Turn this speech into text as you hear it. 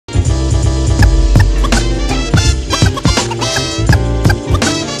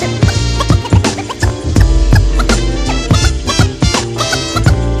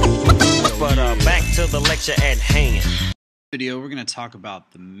video, we're going to talk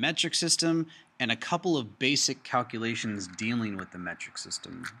about the metric system and a couple of basic calculations dealing with the metric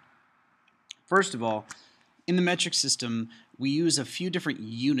system. First of all, in the metric system, we use a few different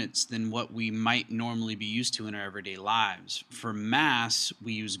units than what we might normally be used to in our everyday lives. For mass,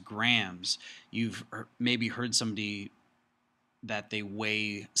 we use grams. You've maybe heard somebody that they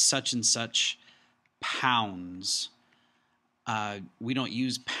weigh such and such pounds. We don't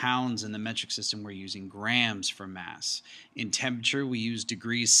use pounds in the metric system, we're using grams for mass. In temperature, we use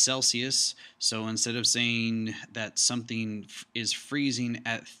degrees Celsius, so instead of saying that something is freezing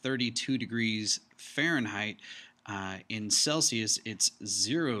at 32 degrees Fahrenheit, in Celsius, it's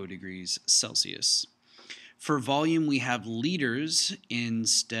 0 degrees Celsius. For volume, we have liters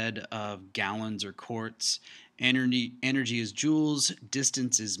instead of gallons or quarts. Energy is joules,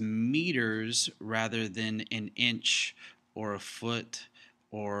 distance is meters rather than an inch or a foot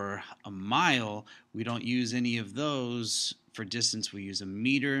or a mile. We don't use any of those. For distance, we use a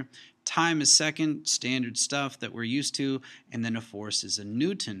meter. Time is second, standard stuff that we're used to, and then a force is a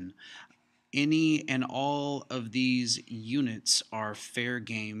Newton. Any and all of these units are fair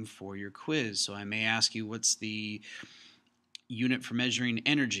game for your quiz. So I may ask you, what's the unit for measuring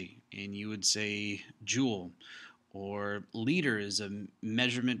energy? And you would say joule. Or liter is a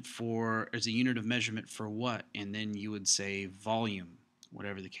unit of measurement for what? And then you would say volume,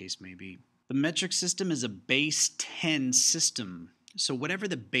 whatever the case may be. The metric system is a base 10 system. So whatever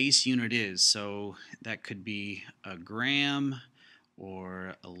the base unit is, so that could be a gram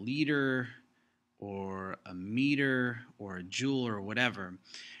or a liter or a meter or a joule or whatever.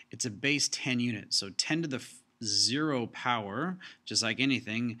 It's a base 10 unit. So 10 to the 0 power, just like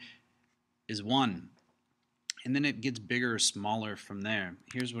anything, is 1. And then it gets bigger or smaller from there.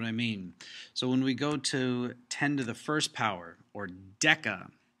 Here's what I mean. So when we go to 10 to the first power, or deca,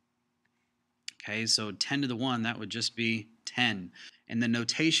 okay, so 10 to the 1, that would just be 10. And the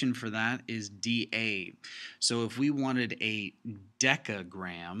notation for that is dA. So if we wanted a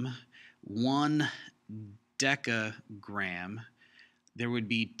decagram, 1 decagram, there would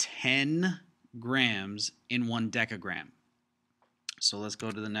be 10 grams in 1 decagram. So let's go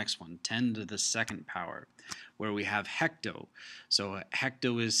to the next one, 10 to the second power, where we have hecto. So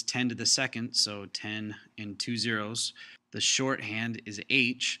hecto is 10 to the second, so 10 and 2 zeros. The shorthand is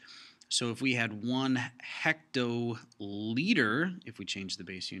H. So if we had 1 hectoliter, if we change the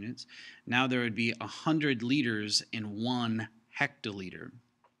base units, now there would be 100 liters in 1 hectoliter.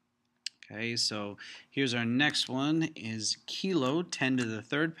 Okay, so here's our next one is kilo, 10 to the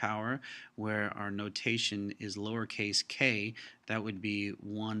third power, where our notation is lowercase k. That would be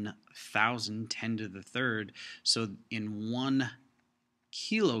 1,000, 10 to the third. So in 1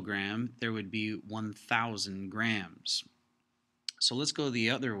 kilogram, there would be 1,000 grams. So let's go the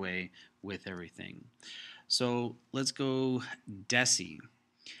other way with everything. So let's go deci.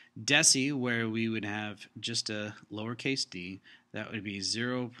 Deci, where we would have just a lowercase d, that would be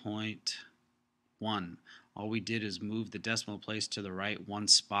 0.1. All we did is move the decimal place to the right one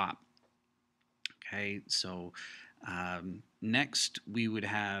spot. Okay, so next we would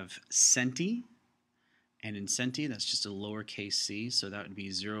have centi, and in centi that's just a lowercase c, so that would be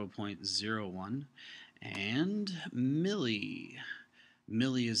 0.01. And milli.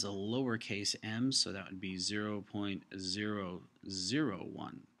 Milli is a lowercase m, so that would be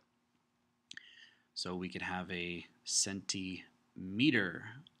 0.001. So we could have a centimeter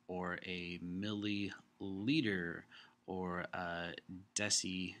or a milliliter or a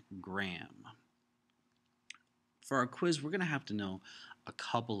decigram. For our quiz, we're going to have to know a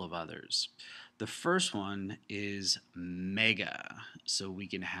couple of others. The first one is mega. So we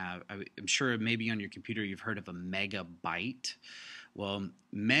can have, I'm sure maybe on your computer you've heard of a megabyte. Well,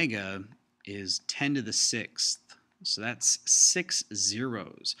 mega is 10 to the 6th. So that's 6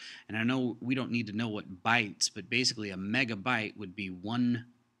 zeros. And I know we don't need to know what bytes, but basically a megabyte would be 1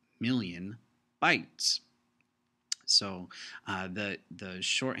 million bytes. So the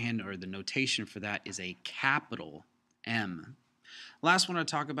shorthand or the notation for that is a capital M. Last one I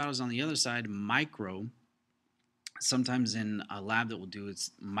talk about is on the other side, micro. Sometimes in a lab that we'll do,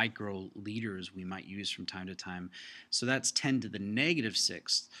 it's microliters we might use from time to time. So that's 10 to the negative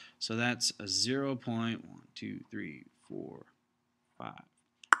 6th. So that's a 0.1, 2, 3, 4, 5.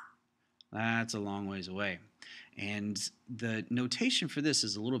 That's a long ways away. And the notation for this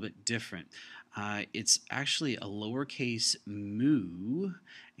is a little bit different. It's actually a lowercase mu,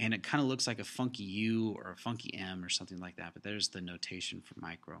 and it kind of looks like a funky U or a funky M or something like that, but there's the notation for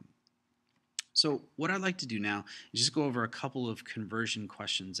micro. So what I'd like to do now is just go over a couple of conversion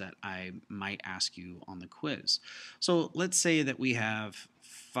questions that I might ask you on the quiz. So let's say that we have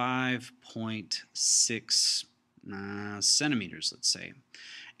 5.6 centimeters, let's say.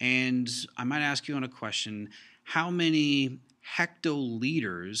 And I might ask you on a question, how many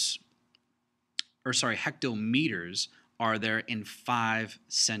hectoliters, or sorry, hectometers are there in 5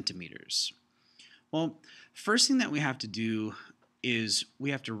 centimeters? Well, first thing that we have to do is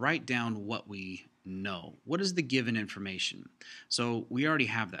we have to write down what we know. What is the given information? So we already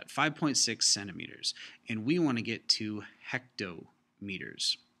have that, 5.6 centimeters, and we want to get to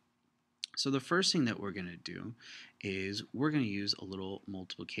hectometers. So the first thing that we're going to do is we're going to use a little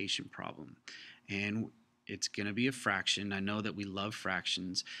multiplication problem. And it's going to be a fraction. I know that we love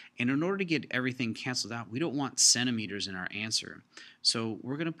fractions. And in order to get everything canceled out, we don't want centimeters in our answer. So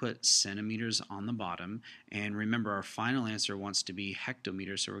we're going to put centimeters on the bottom. And remember, our final answer wants to be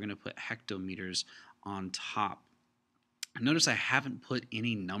hectometers, so we're going to put hectometers on top. Notice I haven't put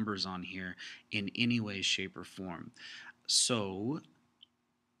any numbers on here in any way, shape, or form. So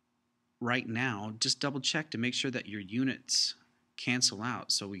right now, just double check to make sure that your units cancel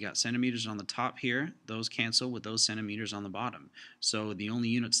out. So we got centimeters on the top here, those cancel with those centimeters on the bottom. So the only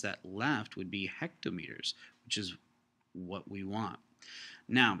units that left would be hectometers, which is what we want.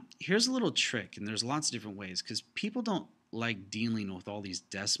 Now, here's a little trick, and there's lots of different ways, because people don't like dealing with all these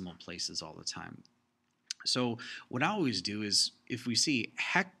decimal places all the time. So what I always do is, if we see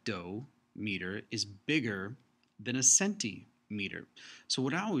hectometer is bigger than a centimeter, so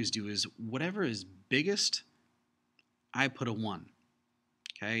what I always do is whatever is biggest, I put a 1.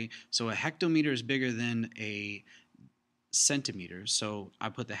 Okay, so a hectometer is bigger than a centimeter, so I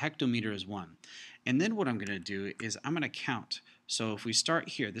put the hectometer as 1. And then what I'm going to do is I'm going to count. So if we start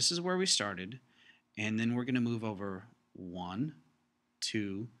here, this is where we started, and then we're going to move over 1,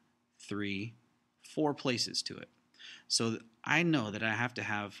 2, 3, 4 places to it. So I know that I have to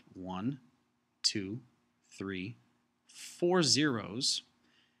have 1, 2, 3, 4 zeros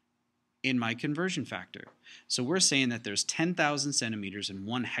in my conversion factor. So we're saying that there's 10,000 centimeters in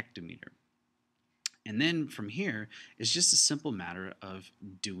 1 hectometer. And then from here, it's just a simple matter of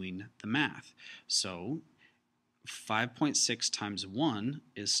doing the math. So 5.6 times 1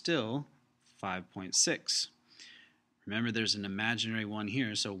 is still 5.6. Remember, there's an imaginary 1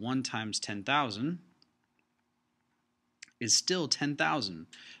 here, so 1 times 10,000 is still 10,000.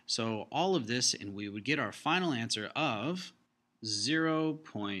 So all of this, and we would get our final answer of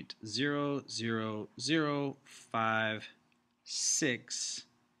 0.00056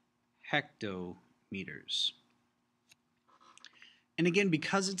 hectometers. And again,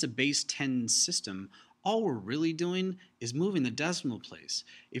 because it's a base 10 system, all we're really doing is moving the decimal place.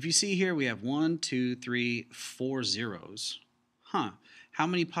 If you see here, we have 1, 2, 3, 4 zeros. How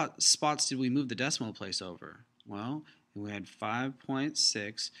many spots did we move the decimal place over? Well, we had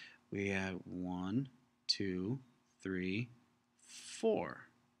 5.6. We had 1, 2, 3, 4.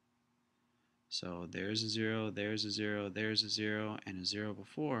 So there's a 0, there's a 0, there's a 0, and a 0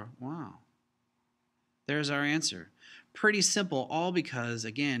 before. Wow. There's our answer. Pretty simple, all because,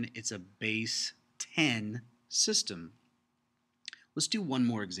 again, it's a base 10 system. Let's do one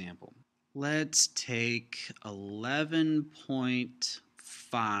more example. Let's take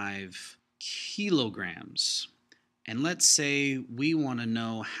 11.5 kilograms. And let's say we want to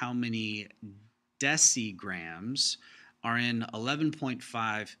know how many decigrams are in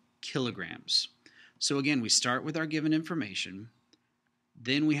 11.5 kilograms. So again, we start with our given information.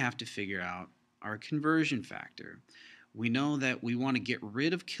 Then we have to figure out our conversion factor. We know that we want to get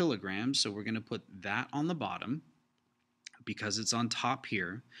rid of kilograms, so we're going to put that on the bottom because it's on top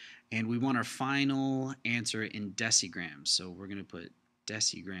here. And we want our final answer in decigrams, so we're going to put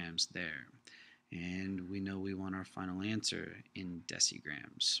decigrams there. And we know we want our final answer in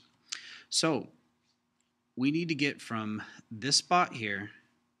decigrams. So we need to get from this spot here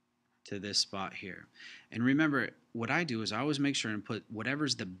to this spot here. And remember, what I do is I always make sure and put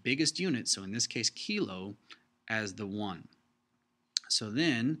whatever's the biggest unit, so in this case kilo, as the 1. So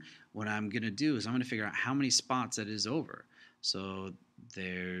then what I'm going to do is I'm going to figure out how many spots that is over. So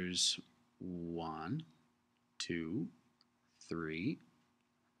there's 1, 2, 3,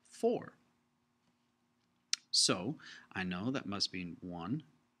 4. So I know that must be 1,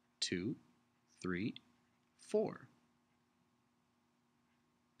 2, 3, 4.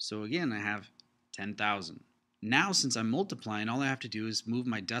 So again, I have 10,000. Now, since I'm multiplying, all I have to do is move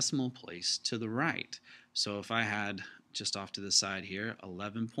my decimal place to the right. So if I had, just off to the side here,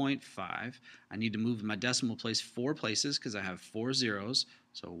 11.5, I need to move my decimal place 4 places because I have 4 zeros.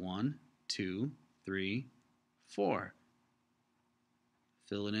 So 1, 2, 3, 4.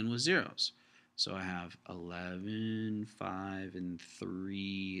 Fill it in with zeros. So I have 11, 5, and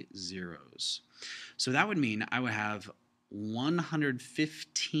 3 zeros. So that would mean I would have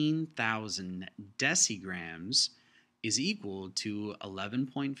 115,000 decigrams is equal to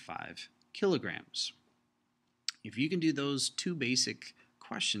 11.5 kilograms. If you can do those two basic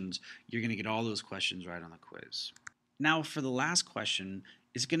questions, you're going to get all those questions right on the quiz. Now, for the last question,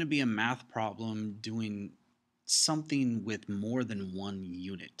 it's going to be a math problem doing something with more than one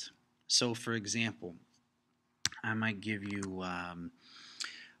unit. So, for example, I might give you,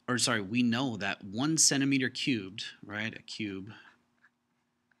 we know that 1 centimeter cubed, right? A cube,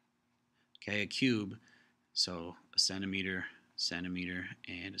 okay, a cube, so a centimeter,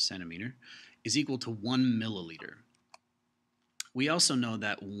 and a centimeter is equal to 1 milliliter. We also know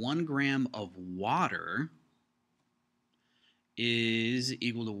that 1 gram of water is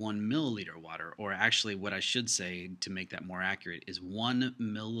equal to 1 milliliter of water, or actually what I should say to make that more accurate is 1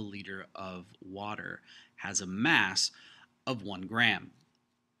 milliliter of water has a mass of 1 gram.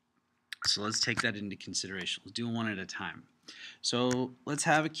 So let's take that into consideration. Let's do one at a time. So let's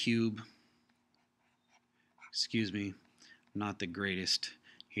have a cube. Excuse me, not the greatest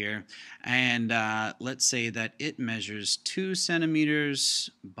here. And let's say that it measures 2 centimeters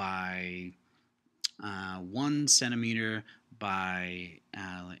by 1 centimeter by,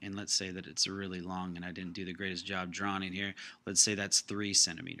 and let's say that it's really long and I didn't do the greatest job drawing it here. Let's say that's 3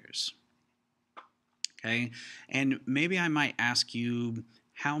 centimeters. Okay, and maybe I might ask you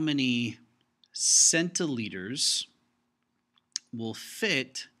how many centiliters will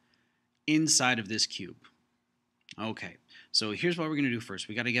fit inside of this cube. Okay, so here's what we're going to do first.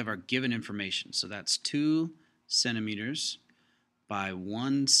 We got to give our given information. So that's 2 centimeters by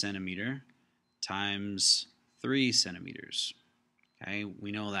 1 centimeter times 3 centimeters. Okay,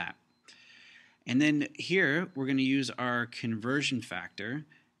 we know that. And then here we're going to use our conversion factor.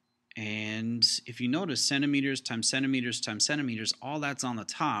 And if you notice, centimeters times centimeters times centimeters, all that's on the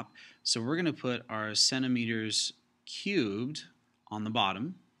top. So we're going to put our centimeters cubed on the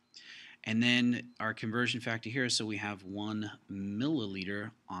bottom. And then our conversion factor here, so we have 1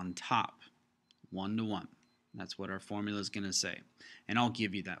 milliliter on top, 1 to 1. That's what our formula is going to say. And I'll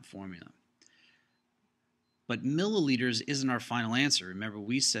give you that formula. But milliliters isn't our final answer. Remember,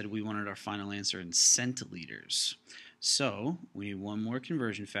 we said we wanted our final answer in centiliters. So we need one more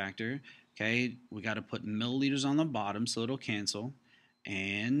conversion factor. Okay, we got to put milliliters on the bottom so it'll cancel,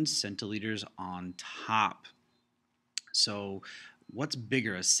 and centiliters on top. So what's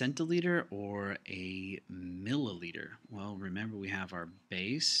bigger, a centiliter or a milliliter? Well, remember we have our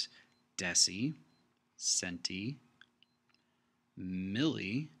base, deci, centi,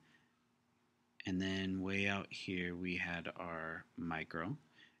 milli, and then way out here we had our micro,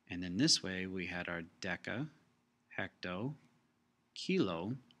 and then this way we had our deca, hecto,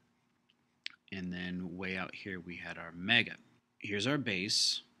 kilo, and then way out here we had our mega. Here's our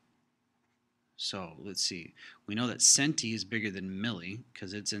base. So let's see. We know that centi is bigger than milli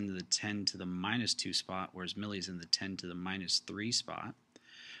because it's in the 10 to the minus 2 spot, whereas milli is in the 10 to the minus 3 spot.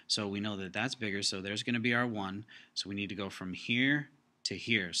 So we know that that's bigger, so there's going to be our 1. So we need to go from here to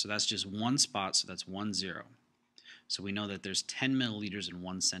here. So that's just one spot, so that's 1, 0. So we know that there's 10 milliliters in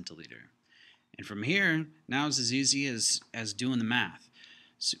 1 centiliter. And from here, now it's as easy as doing the math.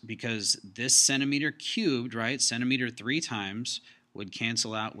 So, because this centimeter cubed, right, centimeter 3 times, would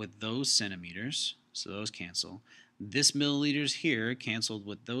cancel out with those centimeters, so those cancel. This milliliters here canceled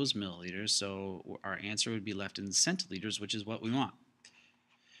with those milliliters, so our answer would be left in centiliters, which is what we want.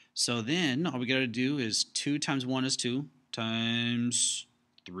 So then all we got to do is 2 times 1 is 2, times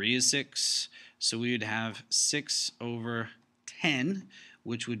 3 is 6, so we would have 6 over 10,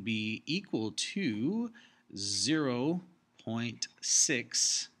 which would be equal to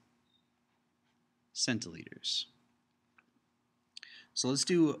 0.6 centiliters. So let's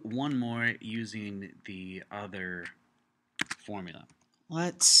do one more using the other formula.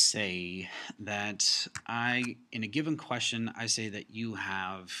 Let's say that in a given question, I say that you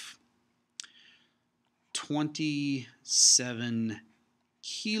have 27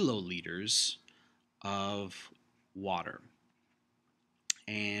 kiloliters of water.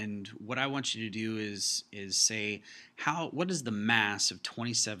 And what I want you to do is say what is the mass of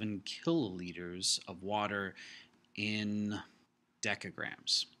 27 kiloliters of water in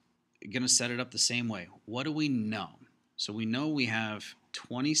decagrams. You're going to set it up the same way. What do we know? So we know we have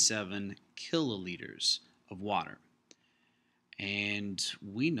 27 kiloliters of water. And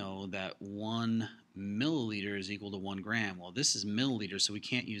we know that 1 milliliter is equal to 1 gram. Well, this is milliliters, so we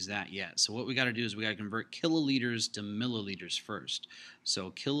can't use that yet. So what we got to do is we got to convert kiloliters to milliliters first.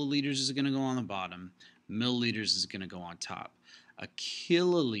 So kiloliters is going to go on the bottom. Milliliters is going to go on top. A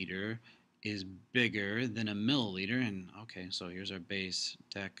kiloliter is bigger than a milliliter, and okay, so here's our base,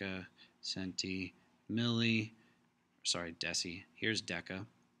 deca, centi, milli, sorry, deci. Here's deca.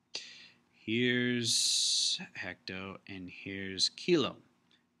 Here's hecto, and here's kilo.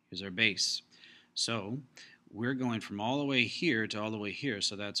 Here's our base. So we're going from all the way here to all the way here.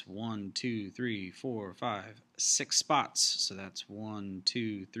 So that's 1, 2, 3, 4, 5, 6 spots. So that's 1,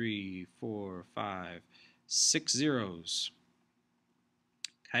 2, 3, 4, 5, 6 zeros.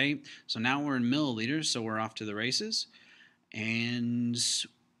 Okay, so now we're in milliliters, so we're off to the races. And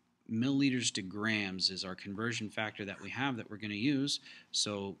milliliters to grams is our conversion factor that we have that we're going to use.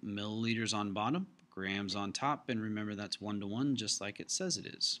 So milliliters on bottom, grams on top, and remember that's 1 to 1, just like it says it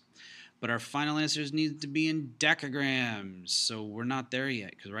is. But our final answers need to be in decagrams, so we're not there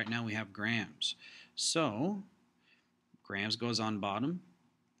yet because right now we have grams. So grams goes on bottom,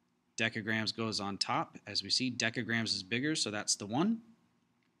 decagrams goes on top. As we see, decagrams is bigger, so that's the 1.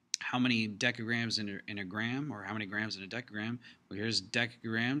 How many decagrams in a gram, or how many grams in a decagram? Well, here's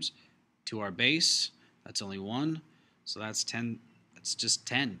decagrams to our base. That's only 1, so that's 10. That's just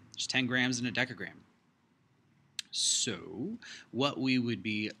 10. There's 10 grams in a decagram. So what we would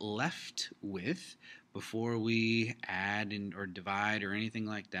be left with before we add or divide or anything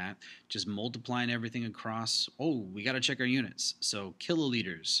like that, just multiplying everything across. Oh, we got to check our units. So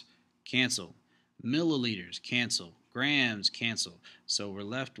kiloliters, cancel. Milliliters, cancel. Grams, cancel. So we're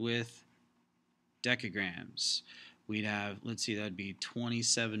left with decagrams. We'd have, let's see, that'd be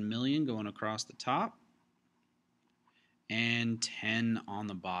 27 million going across the top and 10 on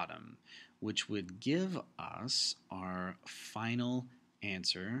the bottom, which would give us our final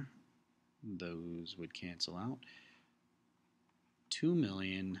answer. Those would cancel out.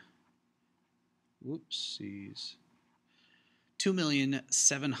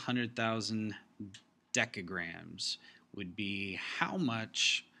 2,700,000 decagrams would be how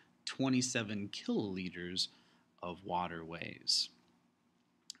much 27 kiloliters of water weighs.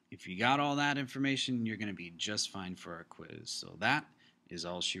 If you got all that information, you're going to be just fine for our quiz. So that is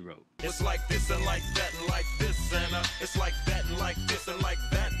all she wrote. It's like this and like that and like this and it's like that and like this and like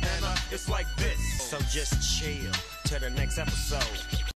that and it's like this. So just chill till the next episode.